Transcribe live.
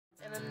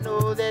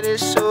know that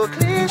it's so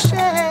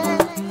cliche,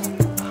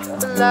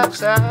 but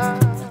life's a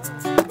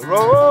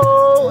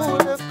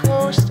roller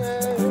coaster.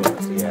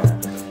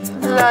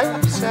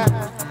 Life's a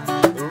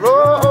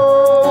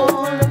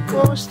roller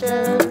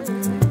coaster.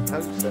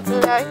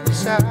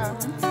 Life's a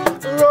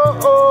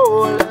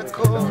roller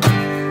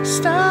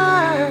coaster.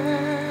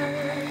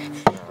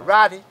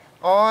 Ride it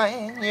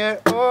on, you're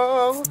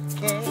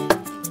okay.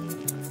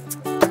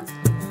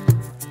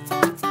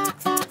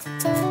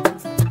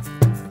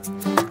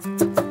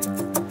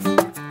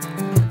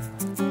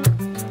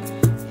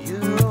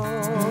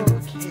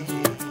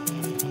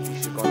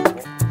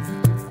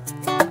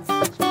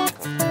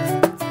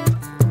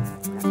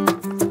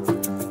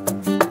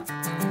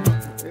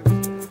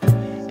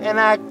 And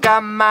I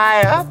got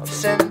my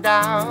ups and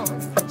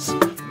downs,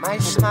 my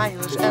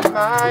smiles and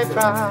my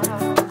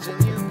frowns,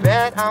 and you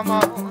bet I'm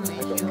only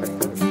human,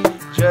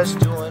 just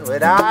doing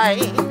what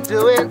I'm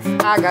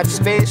doing. I got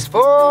space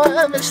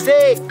for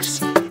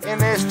mistakes, and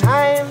there's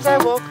times I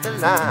walk the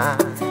line.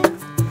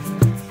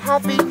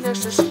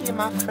 Happiness is here,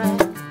 my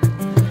friend,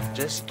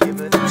 just give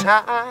it the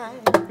time.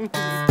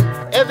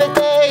 Every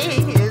day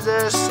is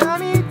a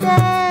sunny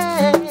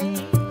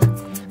day,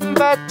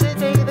 but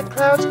today the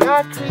clouds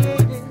got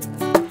created,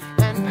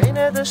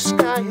 painted the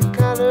sky a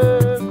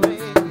color gray.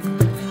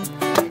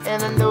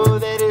 And I know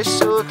that it's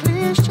so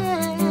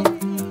cliche,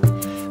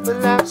 but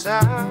life's a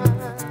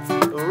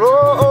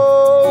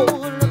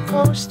roller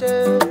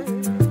coaster.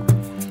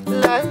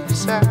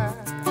 Life's a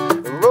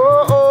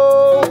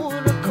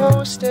roller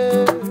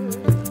coaster.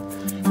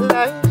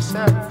 Life's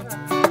a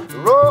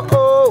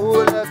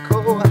roller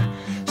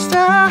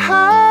coaster.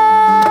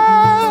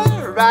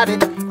 Ride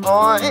it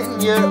on,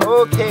 you're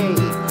okay.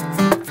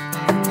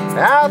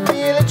 I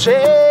feel a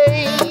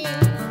change,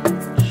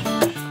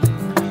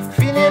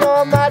 feeling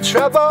all my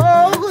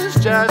troubles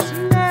just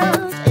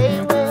melt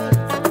away.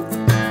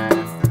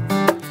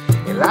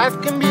 And life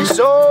can be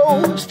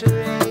so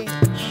strange,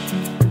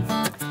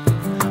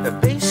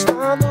 based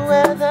on the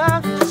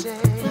weather we say.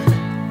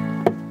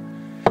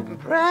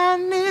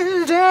 Brand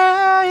new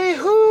day,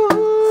 ooh.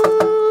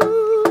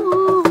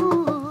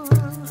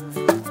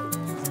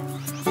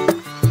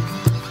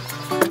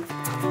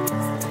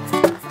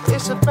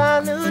 It's a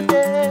brand new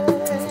day.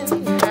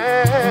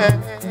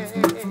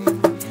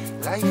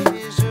 Life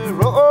is a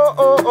roller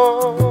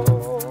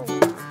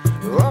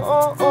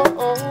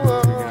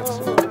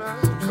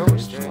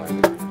coaster.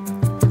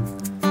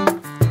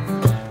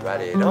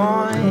 Ride it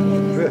on.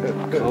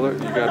 Color, you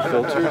got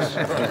filters?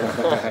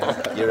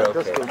 You're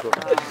okay.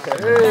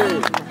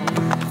 Hey.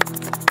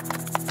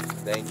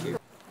 Thank you.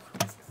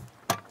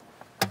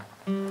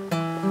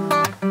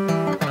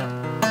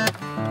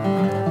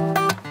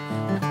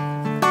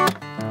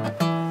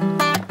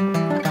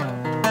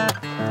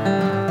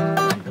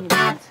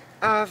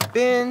 I've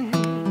been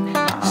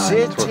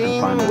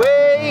sitting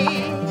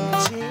waiting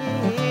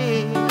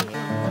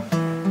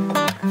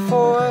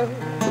for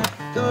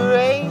the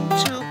rain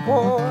to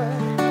pour.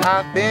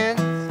 I've been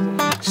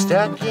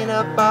stuck in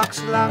a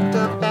box, locked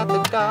up at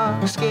the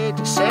dock, scared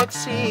to set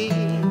sea.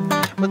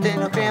 But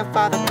then a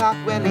grandfather clock,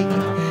 well, he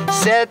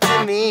said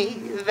to me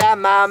that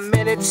my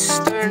minutes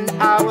turned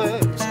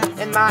hours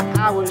and my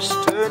hours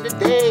turned to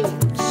days.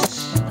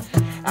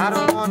 I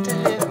don't want to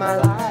live my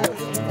life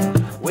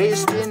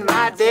wasting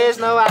my days,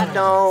 no I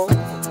don't.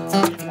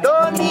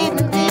 Don't need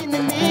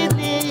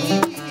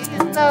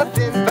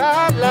nothing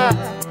but love.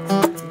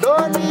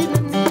 Don't need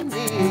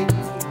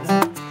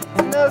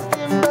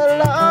nothing but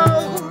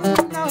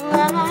love. No, I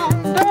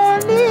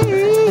don't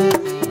need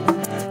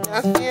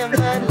nothing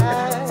but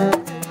love.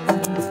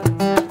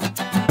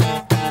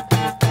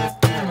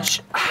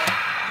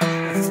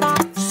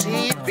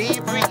 See, be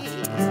free.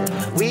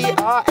 We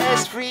are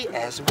as free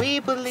as we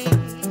believe.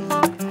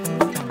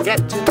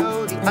 Get to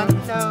know the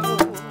unknown.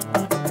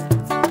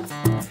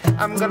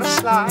 I'm gonna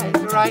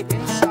slide right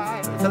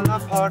inside the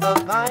love heart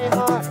of my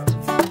heart.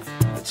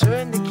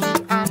 Turn the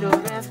key and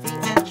rev the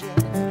engine.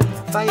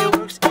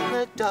 Fireworks in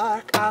the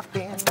dark. I've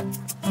been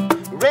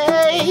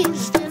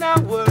raised in a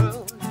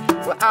world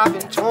where I've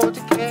been told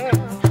to care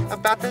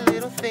about the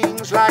little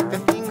things like the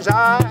things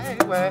I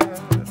wear.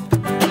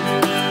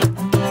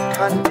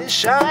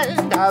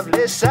 Conditioned, I've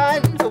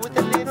listened with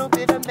a little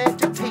bit of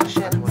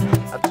meditation.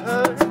 I've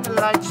turned the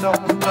lights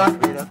on, got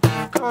rid of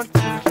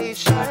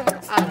contemplation.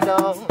 I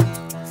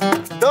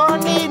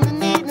don't need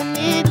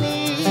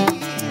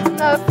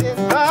nothing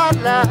but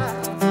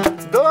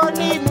love. Don't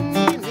need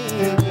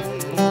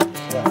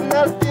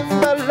nothing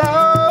but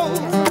love.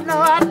 No,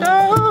 I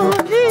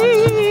don't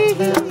need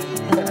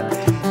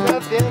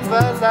nothing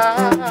but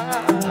love.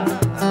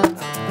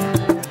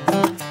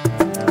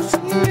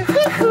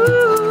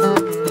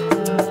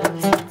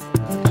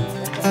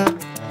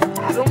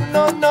 I don't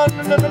know,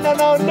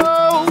 no.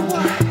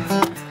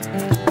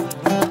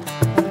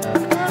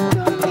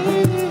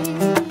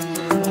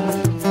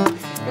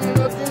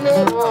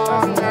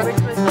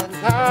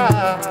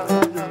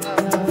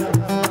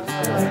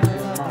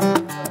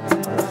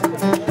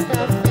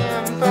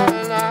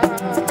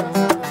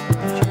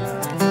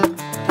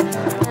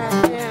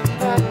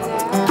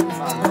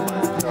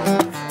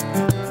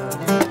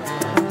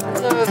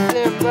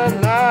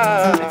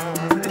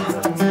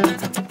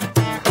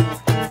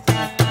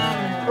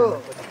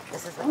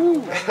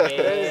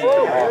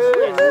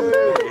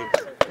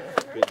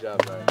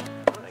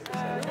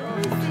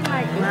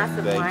 glass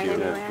of wine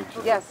anywhere?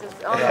 Yes,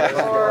 it's on the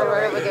floor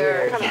right over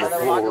there. Coming from the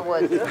log of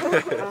wood.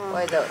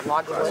 Why the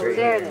log of wood?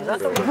 There it is.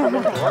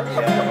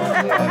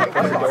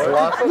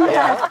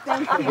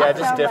 Yeah,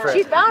 just different.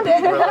 She found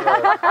it.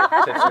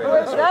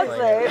 That's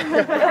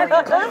it.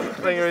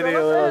 Playing everything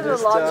a little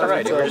just That's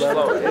alright, we're just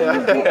flowing.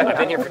 Yeah. I've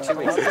been here for 2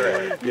 weeks. It's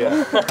alright.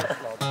 Yeah.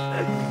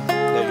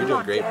 No, you're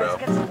doing great, bro.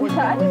 I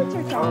know what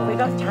you're talking. We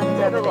got tons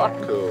of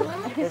it. Cool.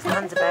 There's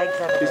tons of bags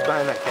of it. Who's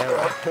behind that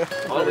camera?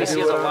 All we see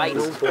is a light.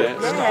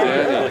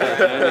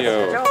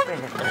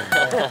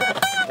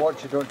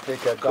 Watch you don't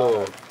take a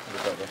Cool.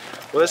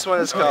 Well, this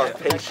one is called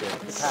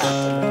Patience.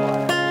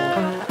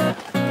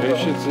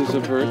 Patience is a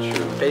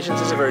virtue. Patience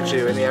is a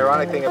virtue, and the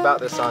ironic thing about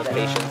this song,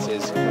 Patience,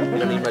 is you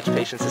don't need much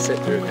patience to sit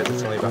through because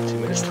it's only about 2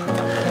 minutes long.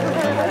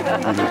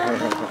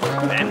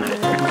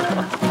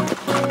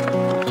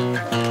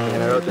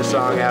 And I wrote this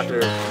song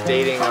after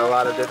dating a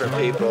lot of different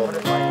people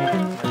and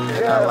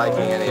not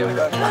liking any of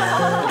them.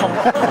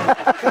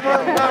 Come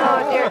on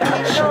now, dear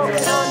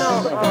Patience.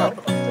 No.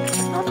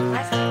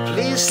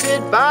 Please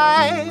sit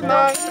by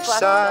my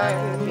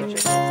side.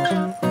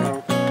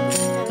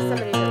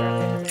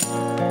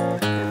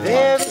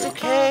 There's a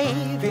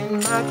cave in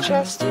my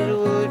chest. It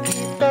would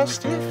be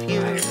best if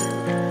you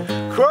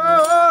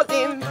crawled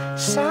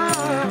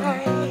inside.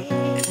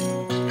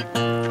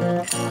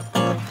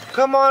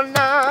 Come on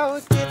now,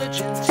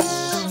 diligence.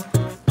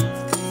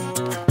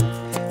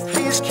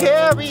 Please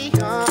carry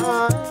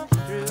on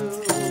through.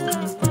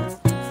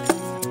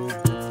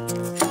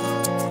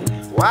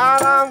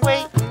 While I'm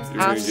waiting,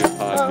 I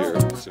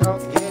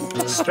don't get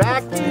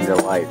distracted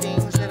by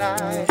things that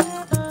I'm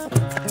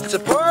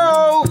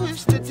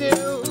supposed to do.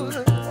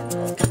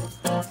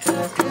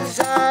 'Cause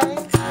I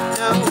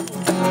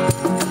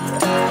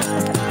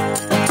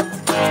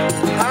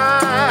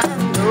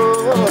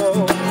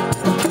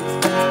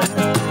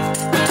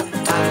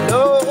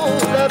know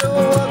that a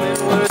woman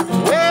was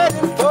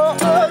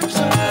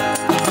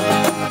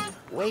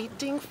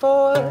waiting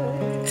for,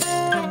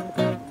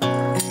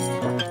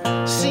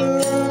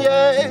 singing,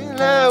 yeah,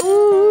 now,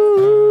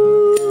 ooh,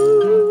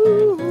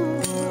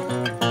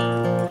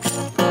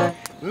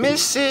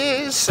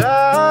 Mrs.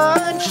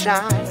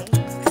 Sunshine,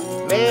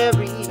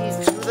 married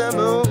to the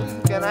moon.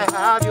 Can I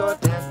have your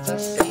dance to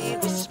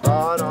save a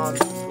spot on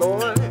the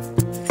floor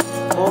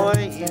for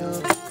you?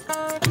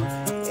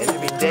 And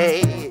every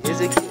day is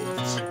a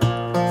gift.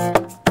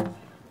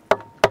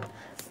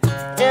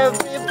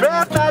 Every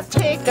breath I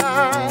take,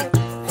 I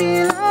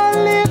feel I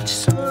lift,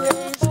 so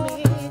raise me.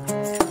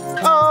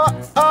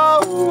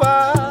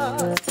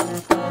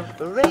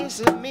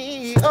 Raising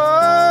me.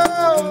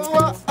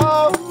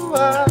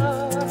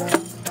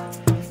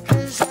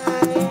 'Cause I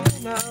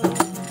know.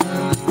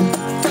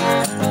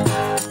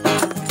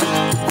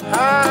 I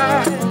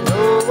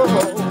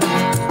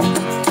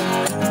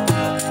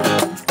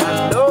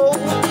know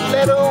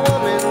that a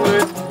woman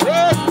worth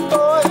waiting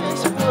for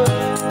is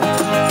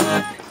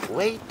worth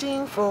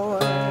waiting for.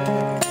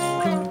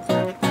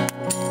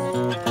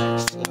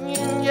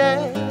 Singing,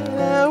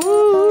 yeah,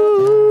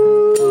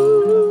 ooh,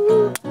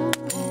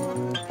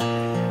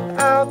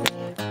 I'll be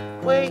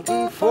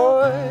waiting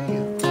for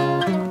you.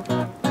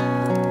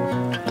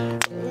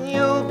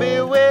 You'll be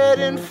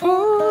waiting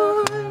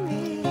for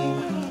me.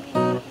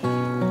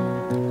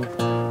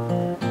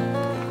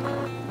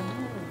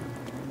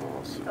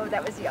 Oh,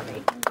 that was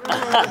yummy.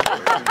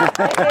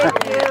 Thank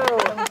you.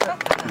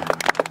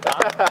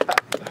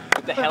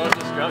 What the hell is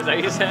this drum? Is that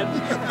what you said?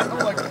 I'm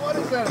like, what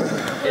is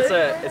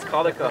that? It's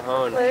called a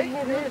cajon. A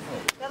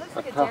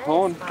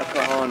cajon? A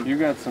cajon. You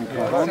got some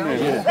cajon in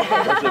you.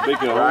 That's a big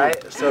cajon.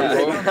 Right? So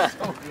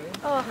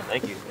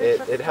Thank you.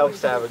 it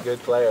helps to have a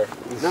good player.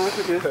 No, it's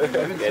okay.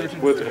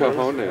 With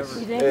cajones.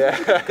 Yeah,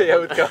 yeah,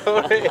 with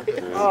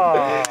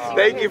cojones.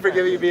 Thank you for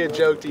giving me a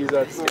joke to use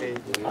on stage.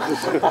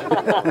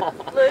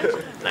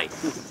 Luke,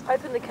 Nice.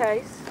 open the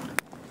case.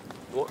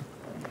 What?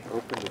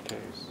 Open the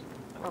case.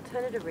 I'll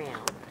turn it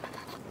around.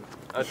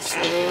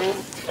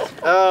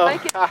 Oh,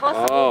 Make it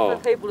possible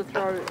for people to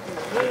throw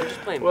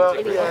Just playing well,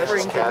 music. yeah, it's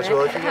just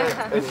casual. If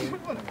you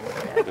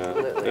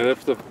Yeah. And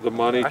if the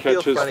money I feel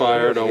catches funny,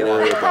 fire, don't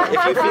worry about it.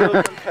 if you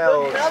feel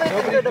compelled, It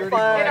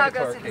all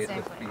goes to the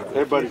same place.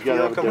 Everybody's got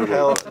to have a donation.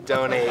 compelled to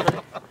donate,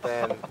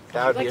 then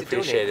that would be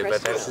appreciated.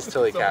 But that's just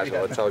totally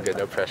casual. It's all good,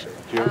 no pressure.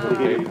 Do you have a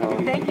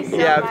PayPal? Thank you so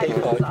Yeah, much.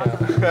 PayPal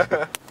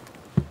account.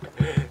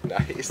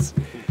 Nice.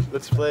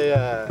 Let's play.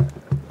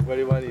 What do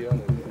you want to do?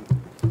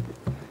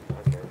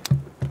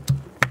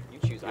 You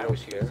choose. I don't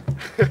choose.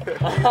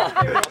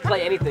 I'll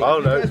play anything. Oh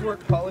no. If you guys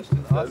weren't polished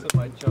and awesome,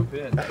 I'd jump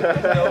in.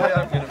 There's no way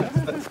I'm gonna miss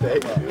that.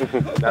 Thank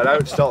you. Now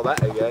don't stall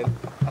that again.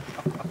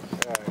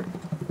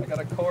 I got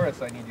a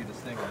chorus I need you to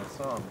sing on a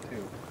song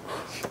too.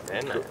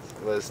 Very nice.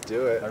 Let's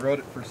do it. I wrote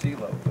it for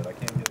CeeLo, but I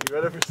can't get it. You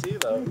ready for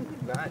CeeLo?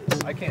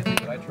 Nice. I can't do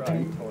it. I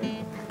tried.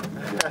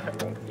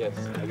 Yes.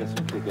 I got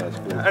some big ass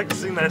I can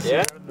sing that.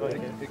 Yeah?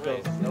 It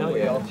goes, Nice. no Hell way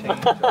yeah. I'll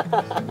change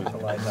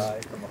until I die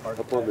from a heart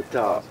Up on the attack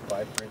top. caused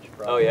by French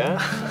fries. Oh yeah?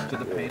 To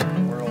the pain of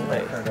the world, I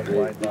turned a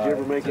blind Did eye. you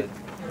ever make it?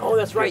 Oh,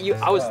 that's right.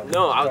 I was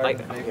like,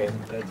 okay.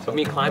 So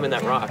me climbing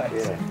that rock.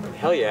 Yeah.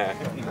 Hell yeah.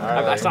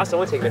 I saw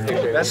someone taking a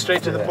picture. That's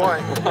straight to the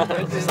point.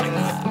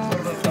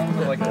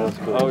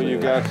 Oh, you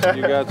got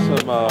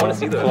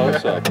some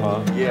close up,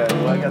 huh? Yeah.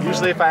 Well,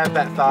 usually if I have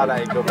that thought,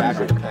 I go back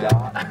with the pen.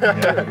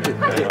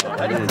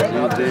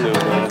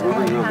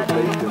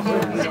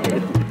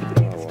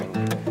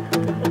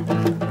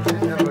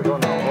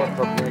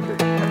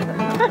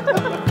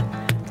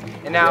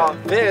 And now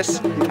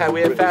this,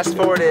 we have fast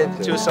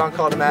forwarded to a song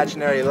called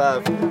Imaginary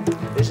Love.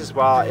 This is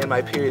while in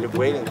my period of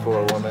waiting for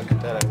a woman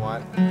that I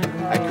want.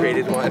 I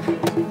created one.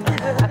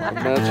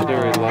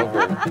 Imaginary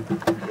lover.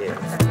 Yeah.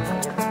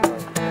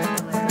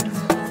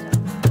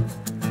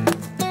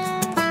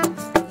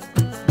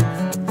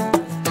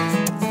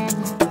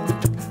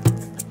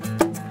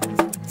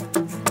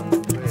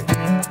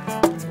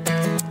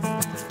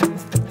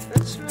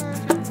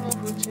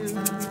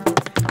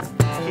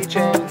 Key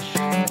change.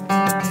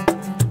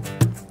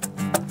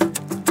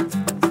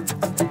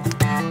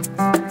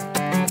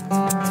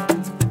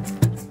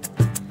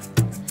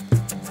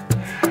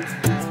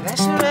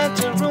 Let's rent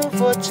a room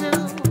for two,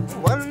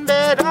 one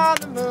bed on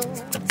the moon.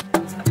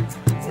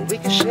 And we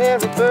can share a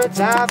bird's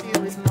eye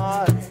view with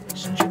Mars,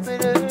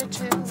 Jupiter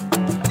too.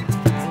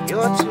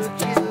 You're too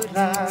cute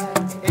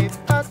like a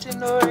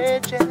button or a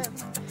gem.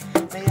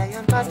 May I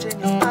unbutton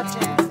your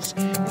buttons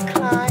and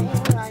climb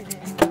right in.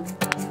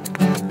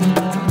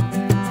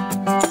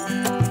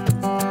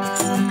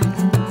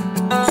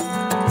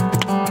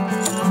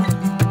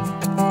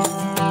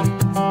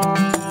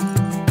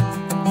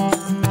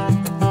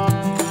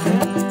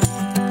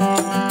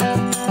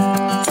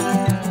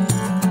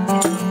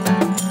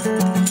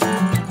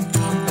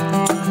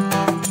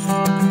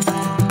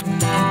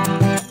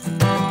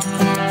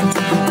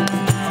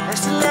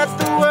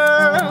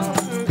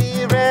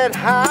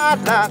 Hot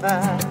lava,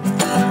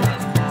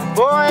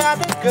 boy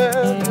and a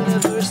girl,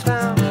 universe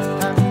found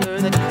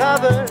under the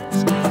covers,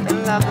 and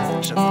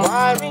lovers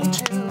acquiring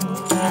two.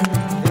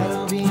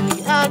 That'll be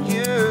me and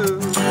you.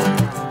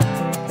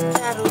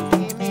 That'll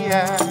be me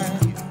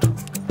and you.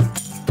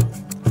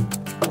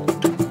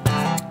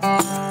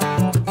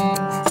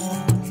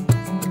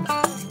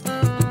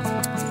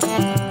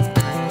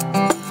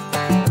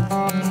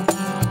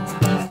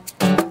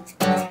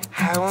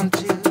 I want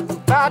to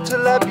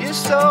bottle up your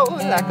soul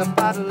like a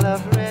bottle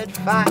of red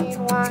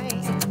fine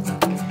wine,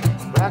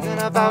 bragging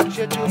about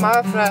you to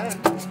my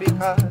friends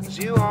because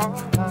you are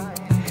mine.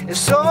 And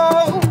so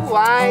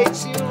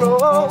wise you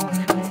roll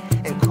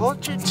and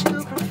cultured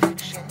to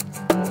perfection.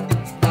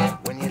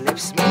 When your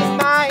lips meet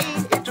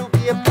mine, it'll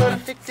be a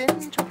perfect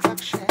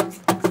introduction.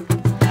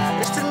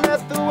 Just to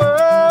let the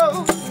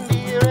world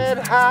be red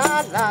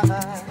hot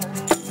lava.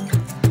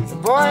 A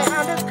boy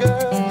and a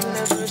girl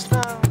never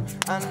found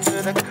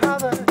under the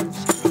covers.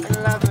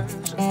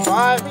 Lovers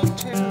acquiring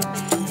two.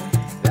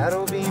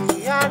 That'll be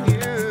me and you.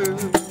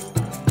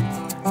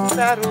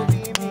 That'll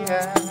be me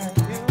and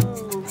you.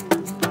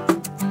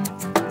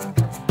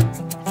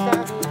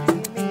 That'll be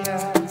me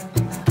and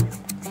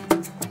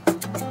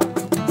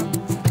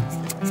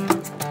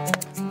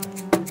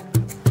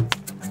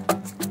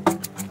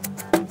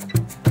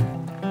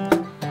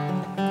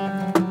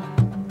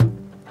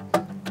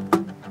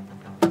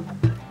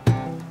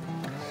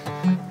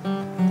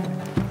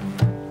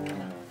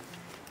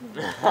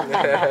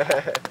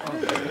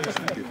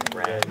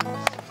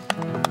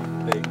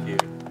Thank you.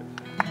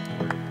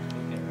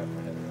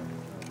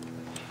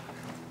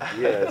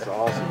 Yeah, it's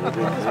awesome.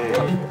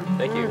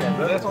 Thank you.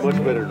 That's much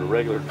better than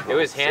regular. It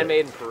was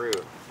handmade in Peru.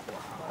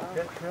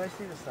 Can I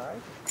see the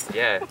side?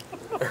 Yeah.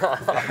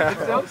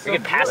 We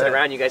could pass it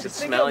around, you guys could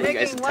smell it, you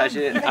guys could touch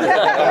it.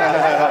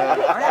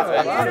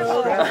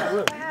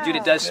 Dude,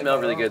 it does smell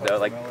really good though.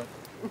 Like,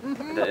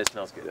 it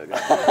smells good. I'm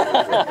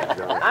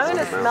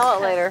gonna smell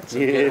it later.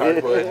 Yeah.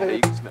 Hardwood, but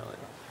you can smell it.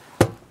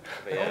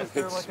 But yeah,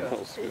 It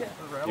smells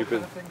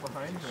good.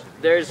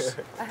 there's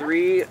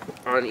 3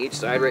 on each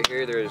side right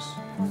here. There's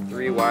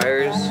 3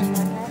 wires.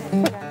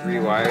 3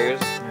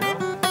 wires.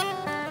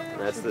 And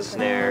that's the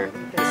snare.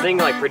 This thing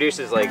like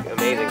produces like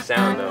amazing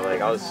sound though.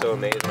 Like I was so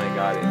amazed when I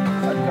got it.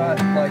 I've got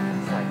like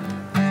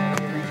a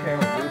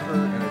 3-channel looper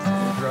and a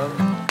drum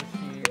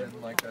machine and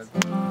like a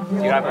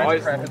Dude, I've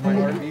always cracking my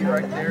RV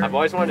right there. I've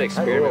always wanted to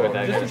experiment with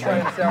that Just to try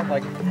and sound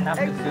like half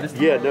as good as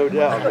Yeah, no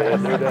doubt,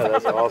 man. No doubt.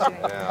 That's awesome.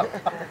 Yeah.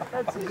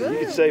 That's You good.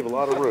 can save a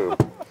lot of room. I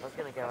was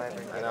gonna go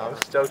every I know, I'm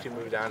stoked you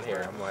moved down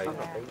here. I'm like,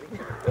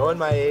 knowing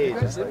my age.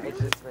 It's like,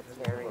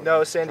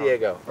 no, San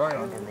Diego. right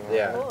on.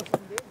 Yeah.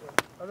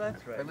 Oh,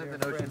 that's right. I lived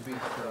in Ocean Beach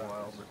for a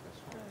while.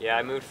 Yeah,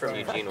 I moved from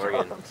Eugene,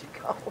 Oregon.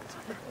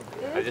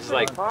 I just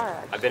like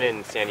I've been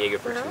in San Diego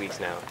for 2 weeks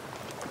now.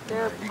 You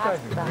guys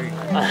are great.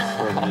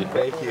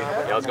 Thank you.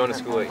 Yeah, I was going to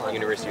school at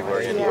University of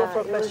Oregon. And I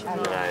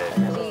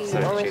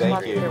decided to chase Thank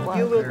dream. you.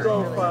 You will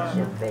go far.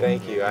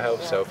 Thank you. I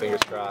hope so.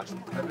 Fingers crossed.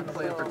 I've been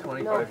playing for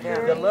 25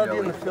 years. I love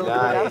you in the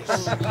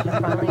Nice.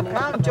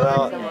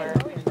 Well,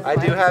 I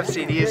do have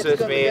CDs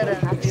with me,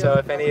 so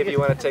if any of you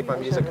want to take my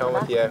music home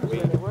with you, we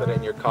can put it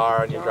in your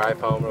car on your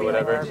drive home or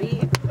whatever.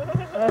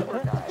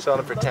 Selling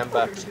them for $10,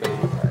 baby.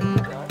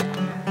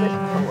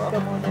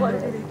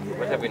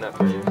 What have we not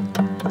played?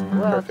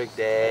 Perfect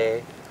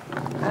Day. I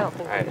don't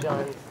think Alright. it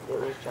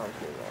was John's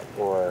name.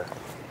 Or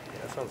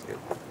Yeah, that sounds good.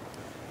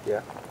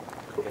 yeah.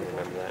 Cool. Can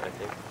remember that, I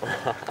think.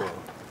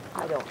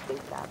 I don't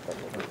think that, but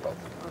maybe it was.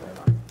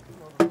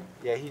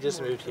 Yeah, he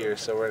just moved here,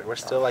 so we're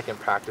still like in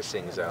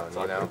practicing zone,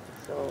 you know.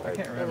 So, I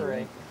can't remember.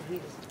 anyway, he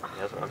just, Yeah,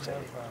 that's what I'm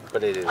saying.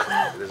 But it is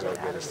all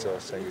good. It's still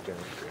so you're doing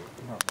great.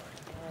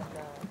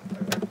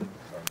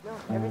 no,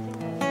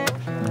 everything is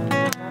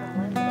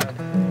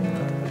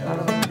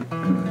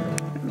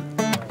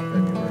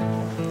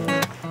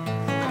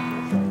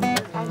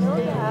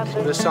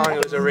So this song,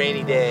 it was a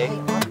rainy day,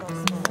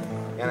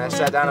 and I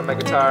sat down on my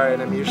guitar,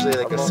 and I'm usually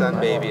like a sun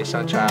baby, a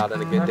sun child,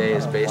 and a good day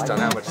is based on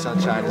how much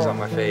sunshine is on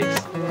my face.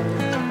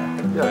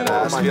 But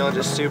I was feeling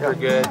just super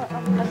good.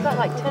 I've got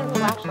like 10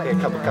 flashlights. Get a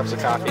couple cups of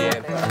coffee in,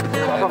 and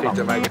I picked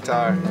up my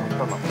guitar.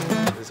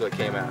 This is what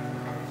came out.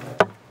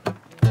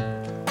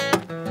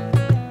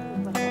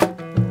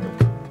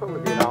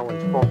 Probably an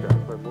Alan's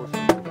pocket, but most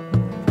of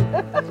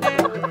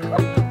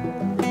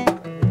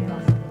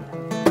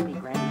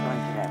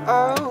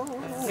Oh,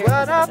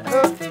 what a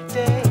perfect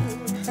day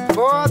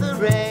for the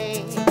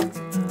rain,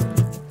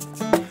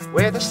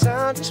 where the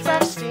sun is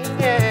resting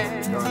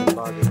and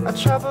our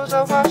troubles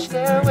are washed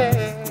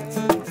away.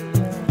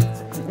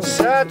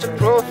 Such a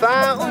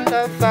profound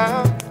love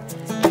found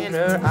in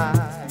her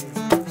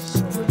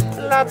eyes,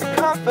 like the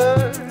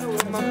comfort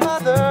of my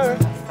mother,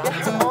 yet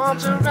her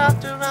arms are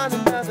wrapped around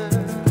another.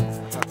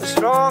 The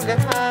stronger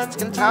hands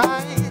can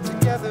tie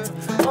together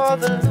all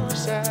the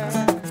loose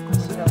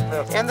ends,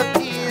 and the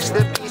peace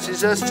that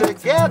pieces us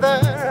together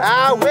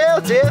I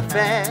will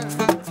defend.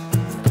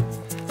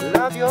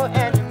 Love your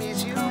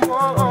enemies, you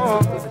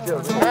won't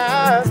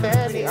have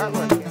any.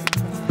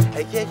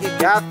 Yeah, you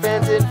got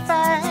friends and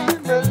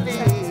family.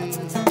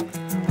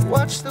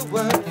 What's the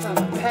word for a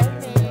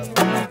penny?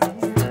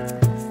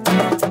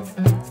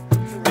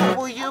 What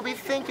will you be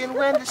thinking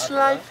when this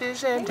life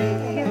is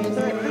ending?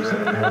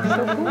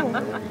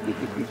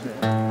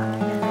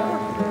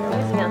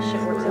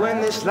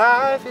 When this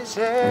life is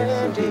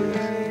ending,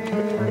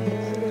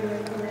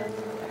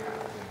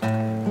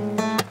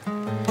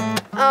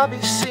 I'll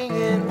be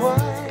singing what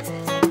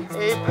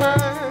a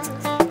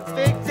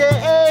perfect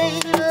day,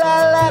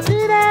 la la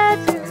dee da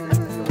doo.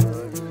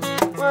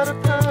 What a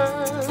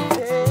perfect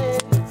day,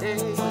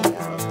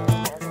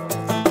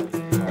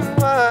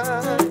 and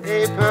what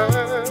a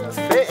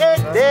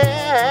perfect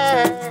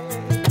day,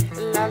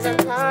 la la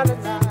la la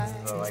la.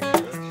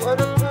 What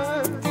a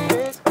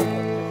perfect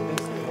day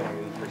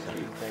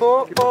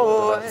for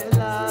all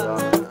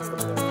love,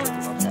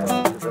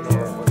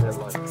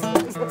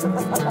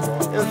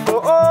 and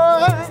for all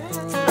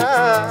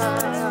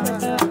love.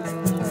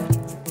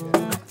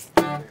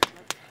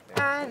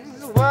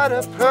 And what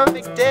a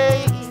perfect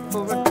day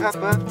for a cup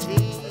of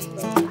tea.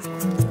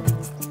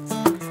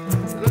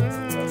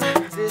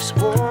 This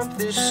warmth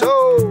is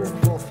so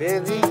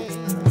fulfilling,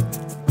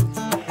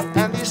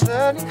 and these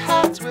learning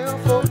hands will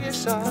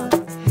focus on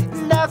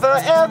never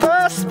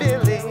ever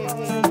spilling.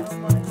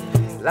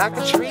 Like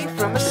a tree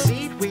from a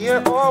seed, we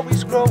are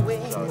always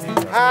growing,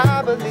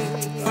 I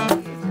believe.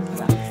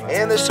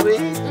 And the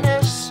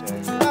sweetness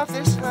of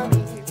this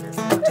honey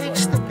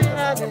takes the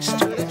bitterness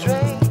to the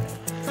drain,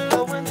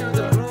 flowing through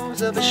the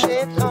grooves of a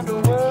shaped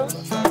underworld,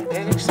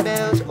 and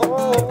expels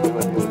all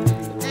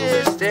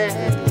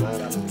disdain.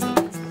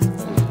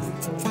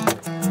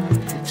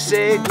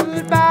 Say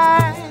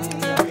goodbye,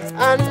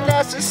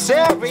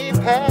 unnecessary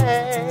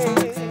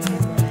pain.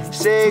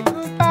 Say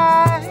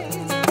goodbye,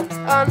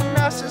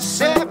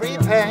 unnecessary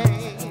pain.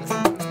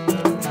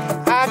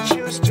 I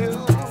choose to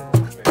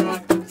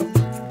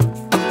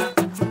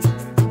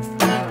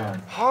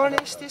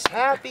harness this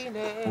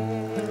happiness.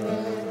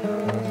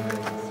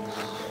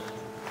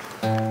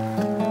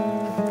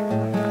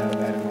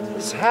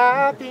 This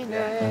happiness.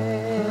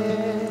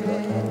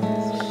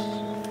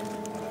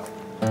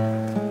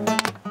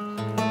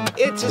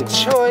 It's a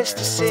choice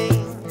to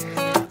sing.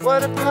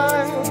 What a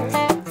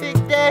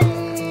perfect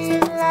day,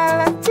 la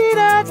la dee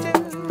da doo.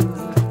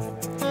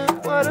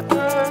 What a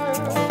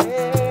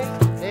perfect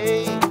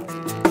day,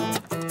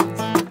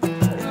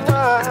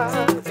 what a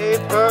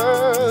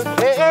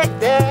perfect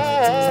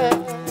day,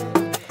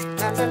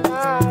 la la la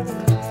la.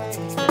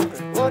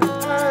 What a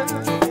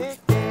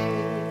perfect day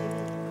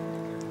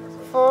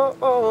for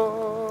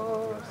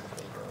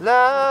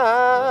love.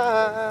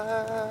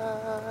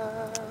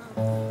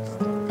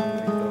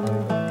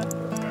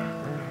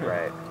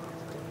 Right.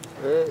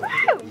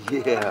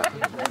 Yeah.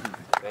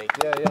 Thank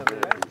you. Yeah.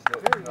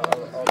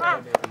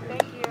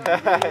 Thank you.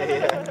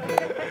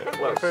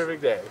 What a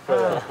perfect day.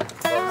 Thank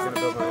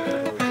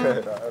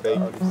you.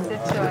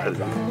 Good choice.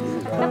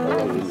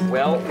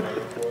 Well,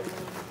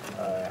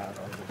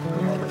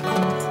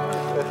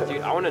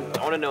 dude, I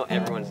wanna know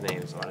everyone's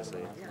names,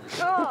 honestly.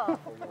 Cool.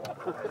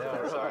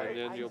 And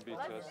then you'll be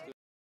tested.